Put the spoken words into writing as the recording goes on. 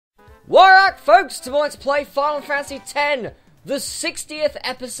Welcome, folks, to Let's Play Final Fantasy X, the 60th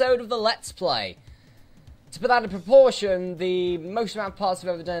episode of the Let's Play. To put that in proportion, the most amount of parts I've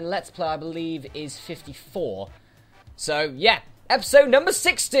ever done in Let's Play, I believe, is 54. So, yeah, episode number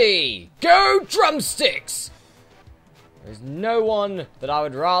 60! Go Drumsticks! There's no one that I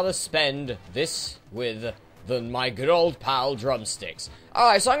would rather spend this with than my good old pal Drumsticks.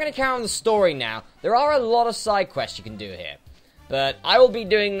 Alright, so I'm going to carry on the story now. There are a lot of side quests you can do here. But I will be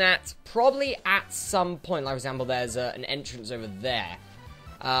doing that probably at some point. Like, for example, there's an entrance over there.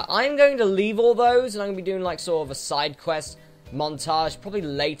 I'm going to leave all those, and I'm going to be doing, like, sort of a side quest montage probably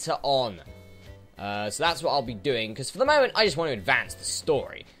later on. So that's what I'll be doing, because for the moment, I just want to advance the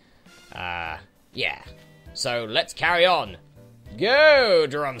story. Yeah. So, let's carry on. Go,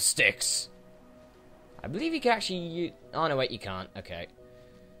 Drumsticks! I believe you can actually oh, no, wait, you can't. Okay.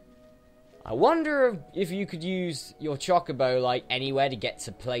 I wonder if you could use your Chocobo, like, anywhere to get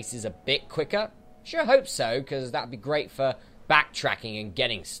to places a bit quicker. Sure hope so, because that'd be great for backtracking and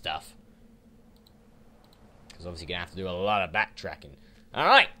getting stuff. Because obviously you're going to have to do a lot of backtracking.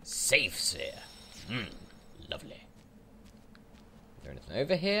 Alright, safes here. Lovely. Is there anything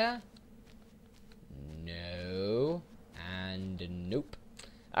over here? No. And nope.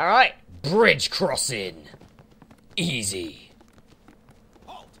 Alright, bridge crossing. Easy.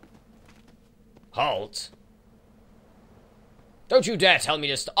 Halt? Don't you dare tell me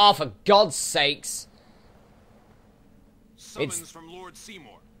to stop, for God's sakes. Summons from Lord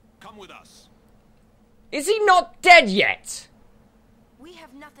Seymour. Come with us. Is he not dead yet? We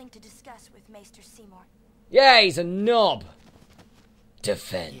have nothing to discuss with Maester Seymour. Yeah, he's a knob.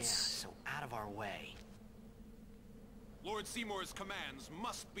 Defense. Yeah, so out of our way. Lord Seymour's commands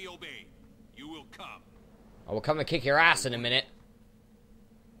must be obeyed. You will come. I will come and kick your ass in a minute.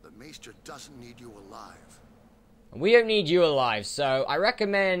 The Maester doesn't need you alive. And we don't need you alive, so I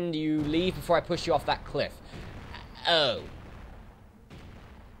recommend you leave before I push you off that cliff. Oh.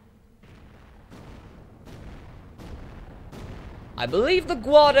 I believe the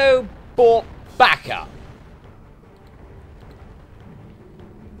Guado bought backup.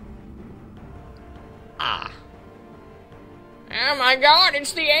 Ah. Oh my god,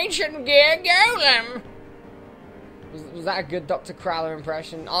 it's the ancient gear golem! Was that a good Dr. Crowler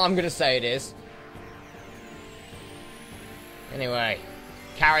impression? Oh, I'm gonna say it is. Anyway,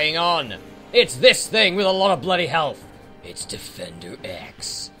 carrying on. It's this thing with a lot of bloody health. It's Defender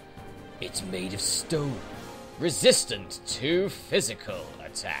X. It's made of stone. Resistant to physical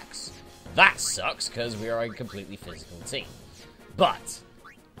attacks. That sucks, because we are a completely physical team. But,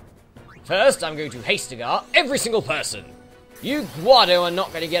 first I'm going to Hastigar every single person. You Guado are not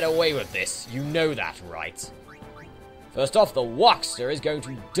going to get away with this. You know that, right? First off, the Waxter is going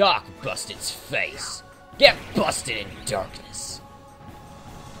to Dark Bust its face. Get busted in darkness.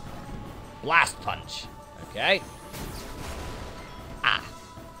 Blast Punch. Okay. Ah.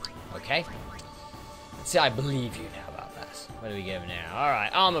 Okay. Let's see, I believe you now about that. What do we give now?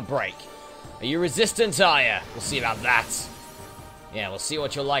 Alright, Armor Break. Are you resistant, are you? We'll see about that. Yeah, we'll see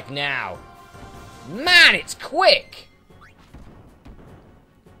what you're like now. Man, it's quick!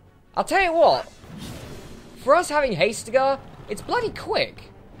 I'll tell you what. For us having Hastigar, it's bloody quick.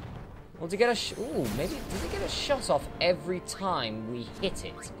 Well, to get a ooh, maybe does it get a shot off every time we hit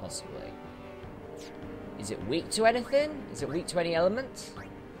it? Possibly. Is it weak to anything? Is it weak to any element?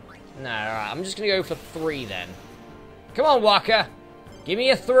 No. All right. I'm just gonna go for 3 then. Come on, Walker. Give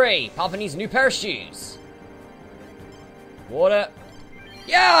me a 3. Papa needs a new pair of shoes. Water.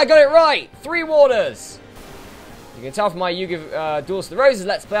 Yeah, I got it right. 3 waters. You can tell from my Yuga Duels to the Roses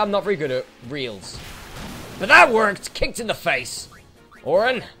Let's Play, I'm not very good at reels. But that worked! Kicked in the face!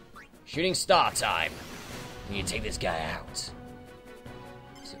 Orin, shooting star time. We need to take this guy out.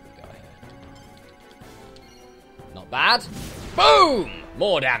 Let's see what we got here. Not bad. Boom!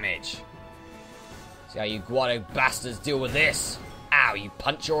 More damage. See how you Guado bastards deal with this. Ow, you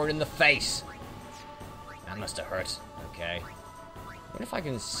punch Orin in the face. That must have hurt. Okay. I wonder if I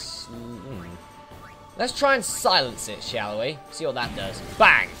can... Let's try and silence it, shall we? See what that does.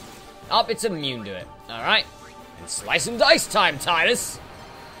 Bang! Up, it's immune to it. Alright. And slice and dice time, Titus!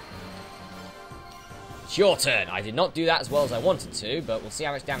 It's your turn. I did not do that as well as I wanted to, but we'll see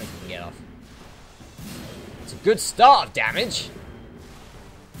how much damage we can get off. It's a good start of damage.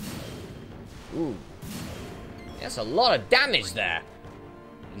 Ooh. That's a lot of damage there.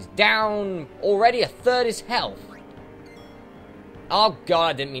 He's down already 1/3 his health. Oh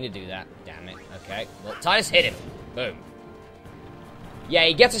god, I didn't mean to do that. Damn it. Okay. Well, Titus hit him. Boom. Yeah,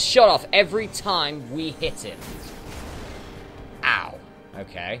 he gets a shot off every time we hit him. Ow.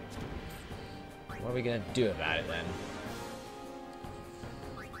 Okay. What are we gonna do about it then?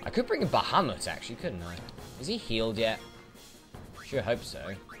 I could bring a Bahamut, actually, couldn't I? Is he healed yet? Sure hope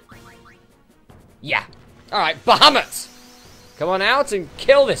so. Yeah. Alright, Bahamut! Come on out and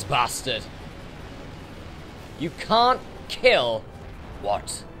kill this bastard. You can't kill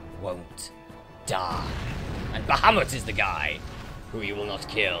what won't die. And Bahamut is the guy who you will not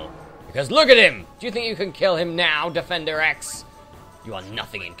kill. Because look at him! Do you think you can kill him now, Defender X? You are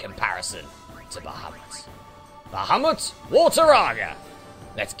nothing in comparison to Bahamut. Bahamut, Wateraga!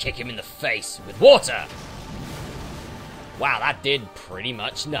 Let's kick him in the face with water! Wow, that did pretty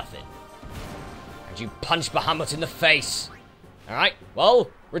much nothing. And you punch Bahamut in the face. Alright,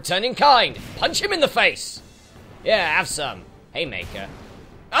 well, return in kind. Punch him in the face! Yeah, have some. Haymaker.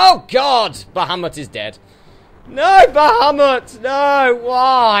 Oh god! Bahamut is dead. No, Bahamut! No,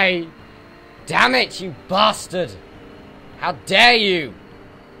 why? Damn it, you bastard! How dare you!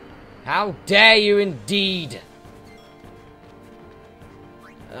 How dare you indeed!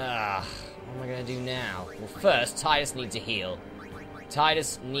 What am I gonna do now? Well, first, Titus needs a heal.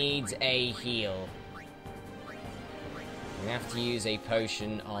 Titus needs a heal. We have to use a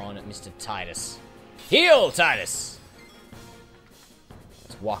potion on Mr. Titus. Heal, Titus!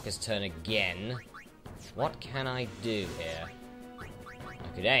 It's Walker's turn again. What can I do here? I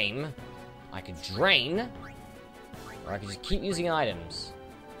could aim. I could drain. Or I could just keep using items.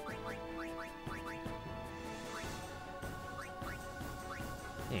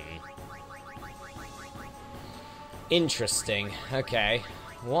 Interesting. Okay.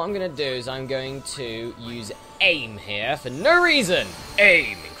 What I'm going to do is I'm going to use aim here for no reason.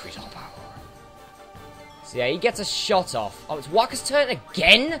 Aim! Increase our power. So yeah, he gets a shot off. Oh, it's Walker's turn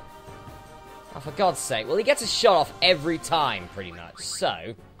again? Oh, for God's sake. Well, he gets a shot off every time, pretty much.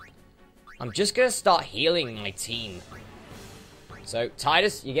 So, I'm just going to start healing my team. So,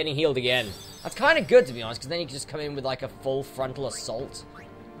 Titus, you're getting healed again. That's kind of good, to be honest, because then you can just come in with, like, a full frontal assault.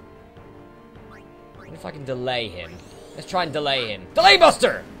 What if I can delay him? Let's try and delay him. Delay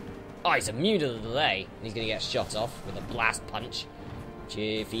Buster! Oh, he's immune to the delay. And he's going to get shot off with a blast punch. Which,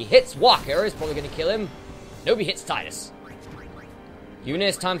 if he hits Walker, is probably going to kill him. Nobody hits Titus.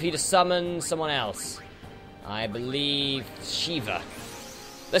 Eunice, time for you to summon someone else. I believe Shiva.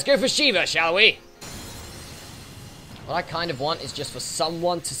 Let's go for Shiva, shall we? What I kind of want is just for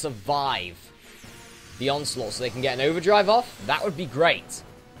someone to survive the onslaught so they can get an overdrive off. That would be great.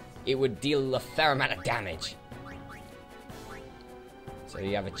 It would deal a fair amount of damage. So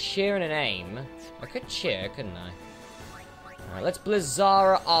you have a cheer and an aim. I could cheer, couldn't I? Alright, let's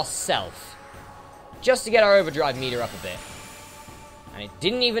Blizzara ourselves. Just to get our overdrive meter up a bit. And it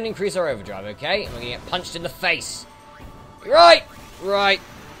didn't even increase our overdrive, okay? And we're gonna get punched in the face. Right, right.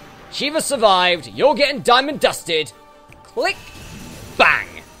 Shiva survived. You're getting diamond dusted. Click. Bang.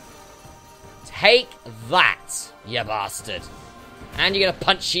 Take that, you bastard. And you're gonna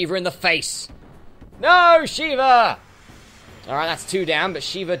punch Shiva in the face. No, Shiva! Alright, that's 2 down, but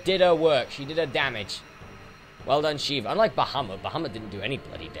Shiva did her work. She did her damage. Well done, Shiva. Unlike Bahamut, Bahamut didn't do any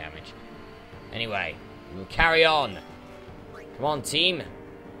bloody damage. Anyway, we'll carry on. Come on, team.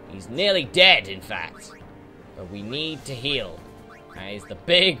 He's nearly dead, in fact. But we need to heal. That is the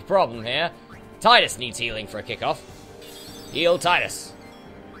big problem here. Titus needs healing for a kickoff. Heal Titus.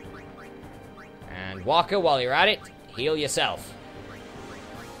 And Walker, while you're at it, heal yourself.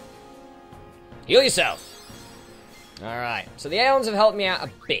 Heal yourself. Alright, so the Aeons have helped me out a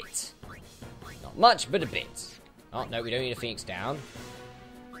bit. Not much, but a bit. Oh, no, we don't need a Phoenix down.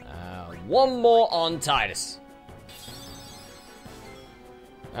 One more on Titus.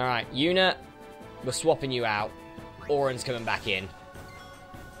 Alright, Una, we're swapping you out. Oren's coming back in.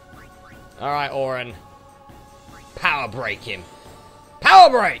 Alright, Oren. Power break him. Power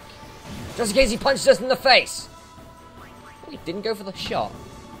break! Just in case he punched us in the face. Oh, he didn't go for the shot.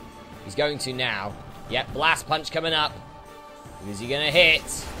 He's going to now. Yep, blast punch coming up. Who's he gonna hit?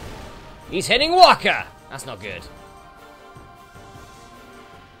 He's hitting Walker! That's not good.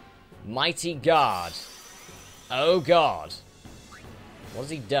 Mighty Guard. Oh god. What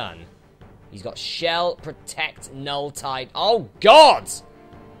has he done? He's got Shell, Protect, Null Tide. Oh god!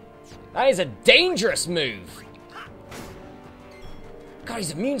 That is a dangerous move. God,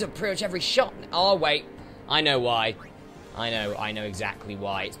 he's immune to pretty much every shot. Oh wait, I know why. I know exactly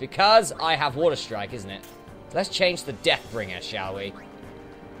why. It's because I have Water Strike, isn't it? Let's change the Deathbringer, shall we?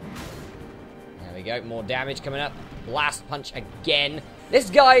 There we go, more damage coming up. Blast Punch again. This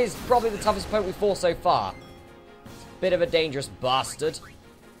guy is probably the toughest opponent we've fought so far. It's a bit of a dangerous bastard.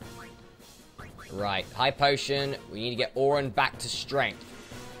 Right, High Potion. We need to get Oren back to strength.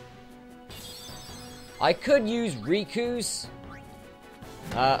 I could use Riku's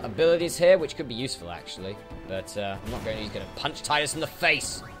abilities here, which could be useful, actually. But I'm not going to. He's going to punch Titus in the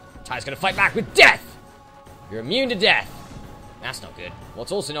face. Ty's gonna fight back with death! You're immune to death. That's not good.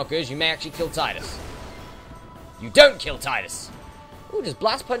 What's also not good is you may actually kill Titus. You don't kill Titus! Ooh, does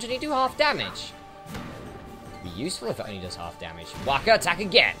Blast Punch only do half damage? Could be useful if it only does half damage. Waka, attack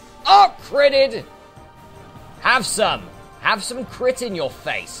again! Oh, critted! Have some! Have some crit in your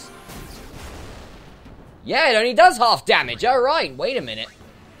face! Yeah, it only does half damage. Alright, wait a minute.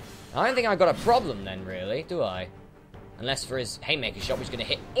 I don't think I've got a problem then, really, do I? Unless for his Haymaker shot, which is going to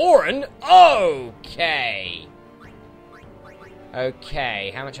hit Orin. Okay.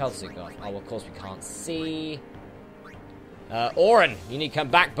 Okay, how much health has it got? Oh, well, of course we can't see. Orin, you need to come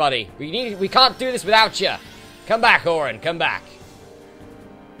back, buddy. We can't do this without you. Come back, Orin, come back.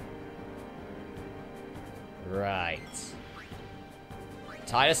 Right.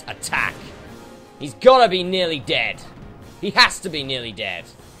 Titus, attack. He's gotta be nearly dead. He has to be nearly dead.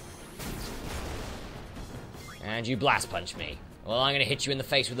 And you blast punch me. Well, I'm gonna hit you in the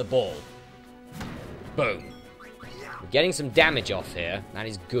face with a ball. Boom. We're getting some damage off here. That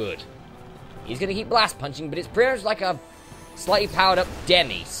is good. He's gonna keep blast punching, but it's pretty much like a slightly powered up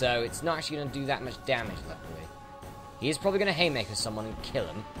Demi, so it's not actually gonna do that much damage, luckily. He is probably gonna Haymaker someone and kill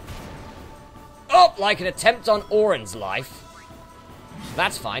him. Oh, like an attempt on Orin's life.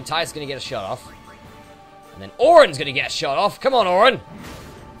 That's fine. Ty's gonna get a shot off. And then Orin's gonna get a shot off. Come on, Orin.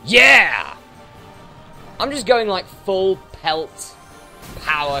 Yeah! I'm just going like full pelt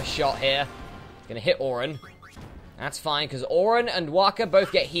power shot here. Gonna hit Orin. That's fine, because Orin and Waka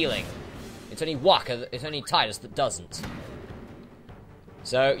both get healing. It's only Titus that doesn't.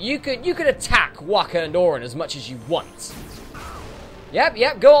 So you could attack Waka and Orin as much as you want.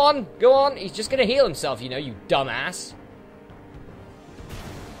 Yep, go on. He's just gonna heal himself, you know, you dumbass.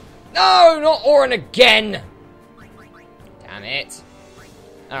 No, not Orin again! Damn it.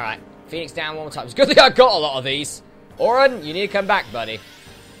 Alright, Phoenix down one more time. It's good thing I got a lot of these. Orin, you need to come back, buddy.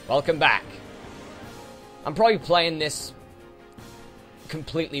 Welcome back. I'm probably playing this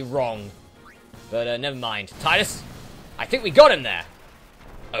completely wrong. But never mind. Titus, I think we got him there.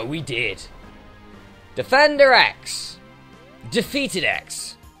 Oh, we did. Defender X. Defeated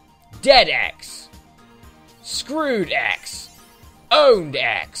X. Dead X. Screwed X. Owned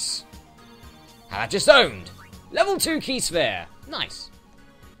X. How about just owned? Level 2 key sphere. Nice.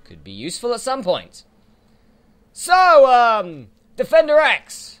 Could be useful at some point. So, Defender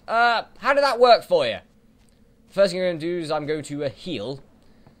X. How did that work for you? First thing I'm going to do is I'm going to heal.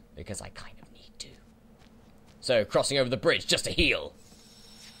 Because I kind of need to. So, crossing over the bridge just to heal.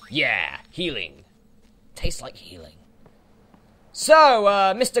 Yeah, healing. Tastes like healing. So,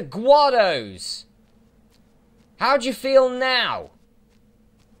 Mr. Guados. How'd you feel now?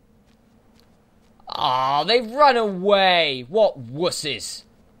 Aw, they've run away. What wusses.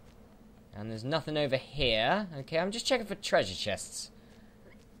 And there's nothing over here. Okay, I'm just checking for treasure chests.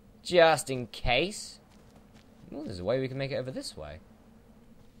 Just in case. Oh, there's a way we can make it over this way.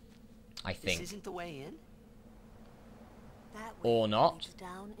 I think. This isn't the way in? That way Or not. leads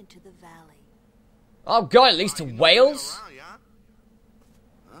down into the valley. Oh god, at least to Wales?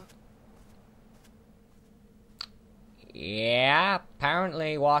 Yeah,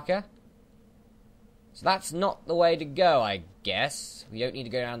 apparently, Walker. So that's not the way to go, I guess. We don't need to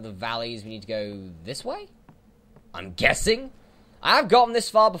go down the valleys, we need to go this way? I'm guessing? I have gotten this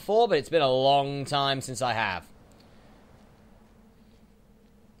far before, but it's been a long time since I have.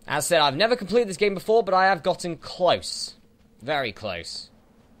 As said, I've never completed this game before, but I have gotten close. Very close.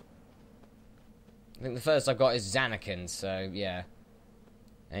 I think the first I've got is Xanakin, so yeah.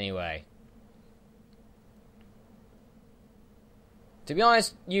 Anyway. To be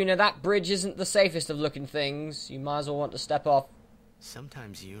honest, Yuna, that bridge isn't the safest of looking things. You might as well want to step off.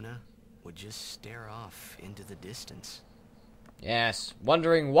 Sometimes Yuna would just stare off into the distance. Yes,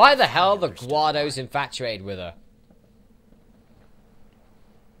 wondering why the hell the Guado's infatuated with her.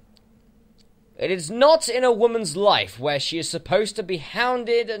 It is not in a woman's life where she is supposed to be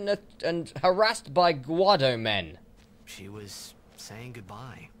hounded and harassed by Guado men. She was saying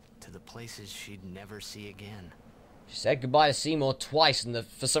goodbye to the places she'd never see again. She said goodbye to Seymour twice, and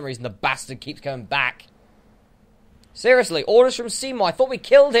for some reason the bastard keeps coming back. Seriously, orders from Seymour. I thought we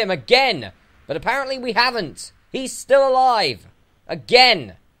killed him again, but apparently we haven't. He's still alive.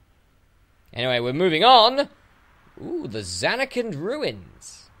 Again. Anyway, we're moving on. Ooh, the Xanakin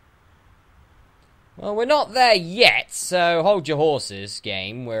ruins. Well, we're not there yet, so hold your horses,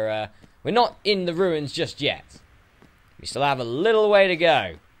 game. We're not in the ruins just yet. We still have a little way to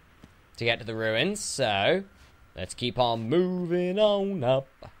go to get to the ruins, so let's keep on moving on up,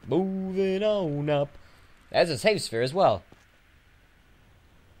 moving on up. There's a save sphere as well.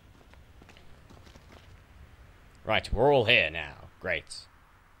 Right, we're all here now. Great.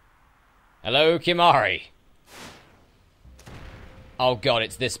 Hello, Kimari. Oh god,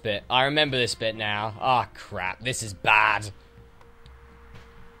 it's this bit. I remember this bit now. Ah, crap. This is bad.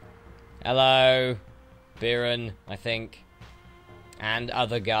 Hello. Biran, I think. And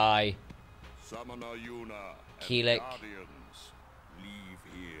other guy. Summoner Yuna and Keelik. Guardians, leave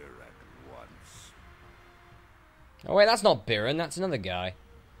here at once. Oh wait, that's not Biran, that's another guy.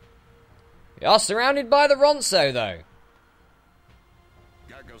 We are surrounded by the Ronso, though.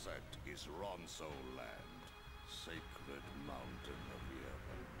 Gagazet is Ronso land, sacred mountain of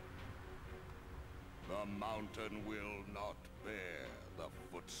Yevon. The mountain will not bear the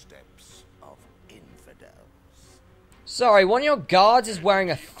footsteps of infidels. Sorry, one of your guards is wearing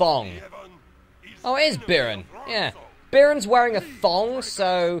a thong. Oh, it is Biran. Yeah. Biran's wearing a thong,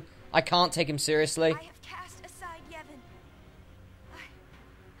 so I can't take him seriously. I have cast aside Yevon.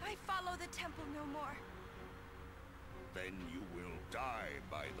 I follow the temple no more. Then you will die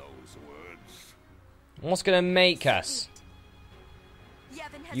by those words. What's gonna make us?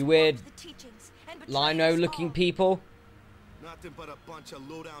 Yevon has You weird warped the teachings and betrayed us lino-looking all. people? Nothing but a bunch of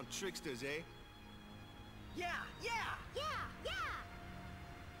low-down tricksters, eh? Yeah, yeah, yeah, yeah!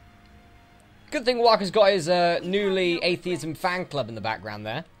 Good thing Walker's got his newly atheism fan club in the background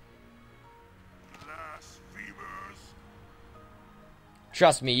there. Blasphemers!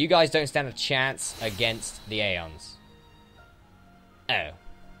 Trust me, you guys don't stand a chance against the Aeons. Oh.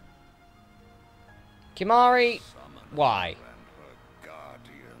 Kimari, why? And her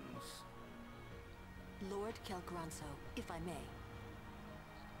guardians. Lord Kelgranso, if I may.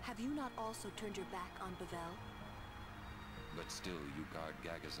 Have you not also turned your back on Bavel? But still, you guard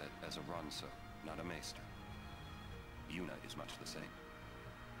Gagazet as a Ronso, not a Maester. Yuna is much the same.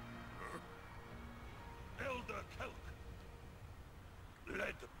 Elder Kelk,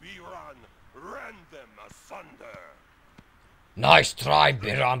 let Biran rend them asunder. Nice try,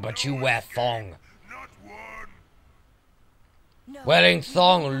 Biran, but you wear thong. Not one. No, Wearing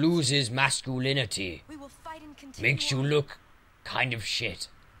thong loses masculinity. we will fight and continue. Makes you on. look kind of shit.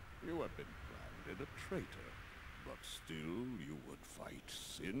 You have been branded a traitor, but still you would fight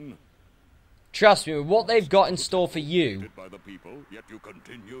sin. Trust me, with what they've got in store for you, Hated by the people, yet you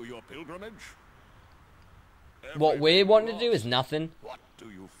continue your pilgrimage. what we're Everything wanting to do lost. is nothing. What do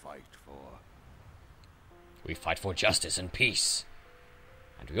you fight for? We fight for justice and peace.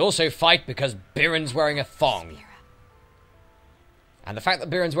 And we also fight because Biran's wearing a thong. And the fact that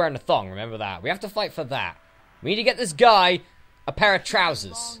Biran's wearing a thong, remember that. We have to fight for that. We need to get this guy a pair of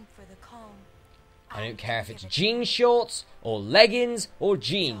trousers. Long for the calm. I don't care if it's jean shorts, or leggings, or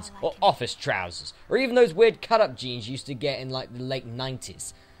jeans, or office trousers, or even those weird cut-up jeans you used to get in like the late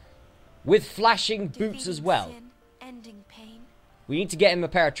 90s. With flashing boots as Defeating well. sin, ending pain. We need to get him a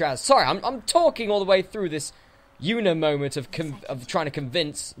pair of trousers. Sorry, I'm talking all the way through this Una moment of trying to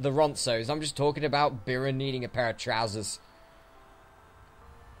convince the Ronsos. I'm just talking about Biran needing a pair of trousers.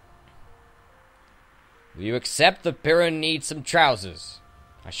 Will you accept that Biran needs some trousers?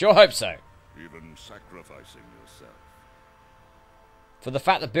 I sure hope so. Even sacrificing yourself. For the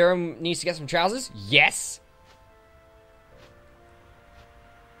fact that Biran needs to get some trousers? Yes.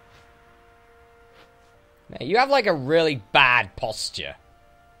 Man, you have like a really bad posture.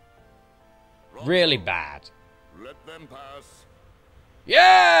 Really bad. Let them pass.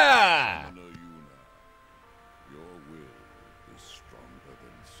 Yeah! Summoner Yuna, your will is stronger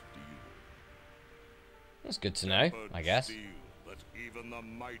than steel. That's good to know, But I guess. steel that even the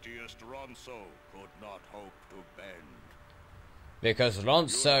mightiest Ronso could not hope to bend. Because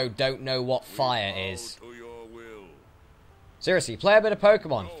Ronso don't know what fire We bow is. to your will. Seriously, play a bit of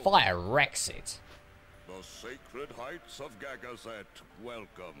Pokemon. Fire wrecks it. The sacred heights of Gagazet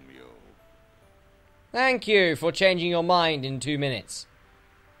welcome you. Thank you for changing your mind in 2 minutes.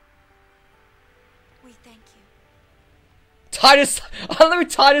 We thank you. Titus, I love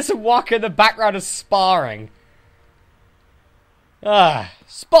Titus and Walker in the background of sparring.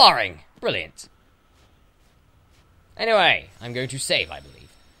 Sparring. Brilliant. Anyway, I'm going to save, I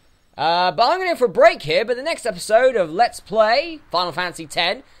believe. But I'm going to go for a break here, but the next episode of Let's Play Final Fantasy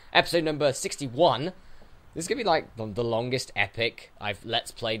X, episode number 61, this is going to be like the longest epic I've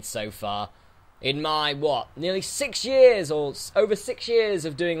Let's Played so far. In my, nearly 6 years, or over 6 years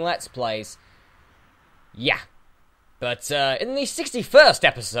of doing Let's Plays. Yeah. But in the 61st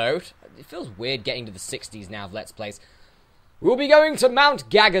episode, it feels weird getting to the 60s now of Let's Plays, we'll be going to Mount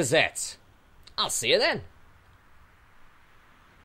Gagazet. I'll see you then.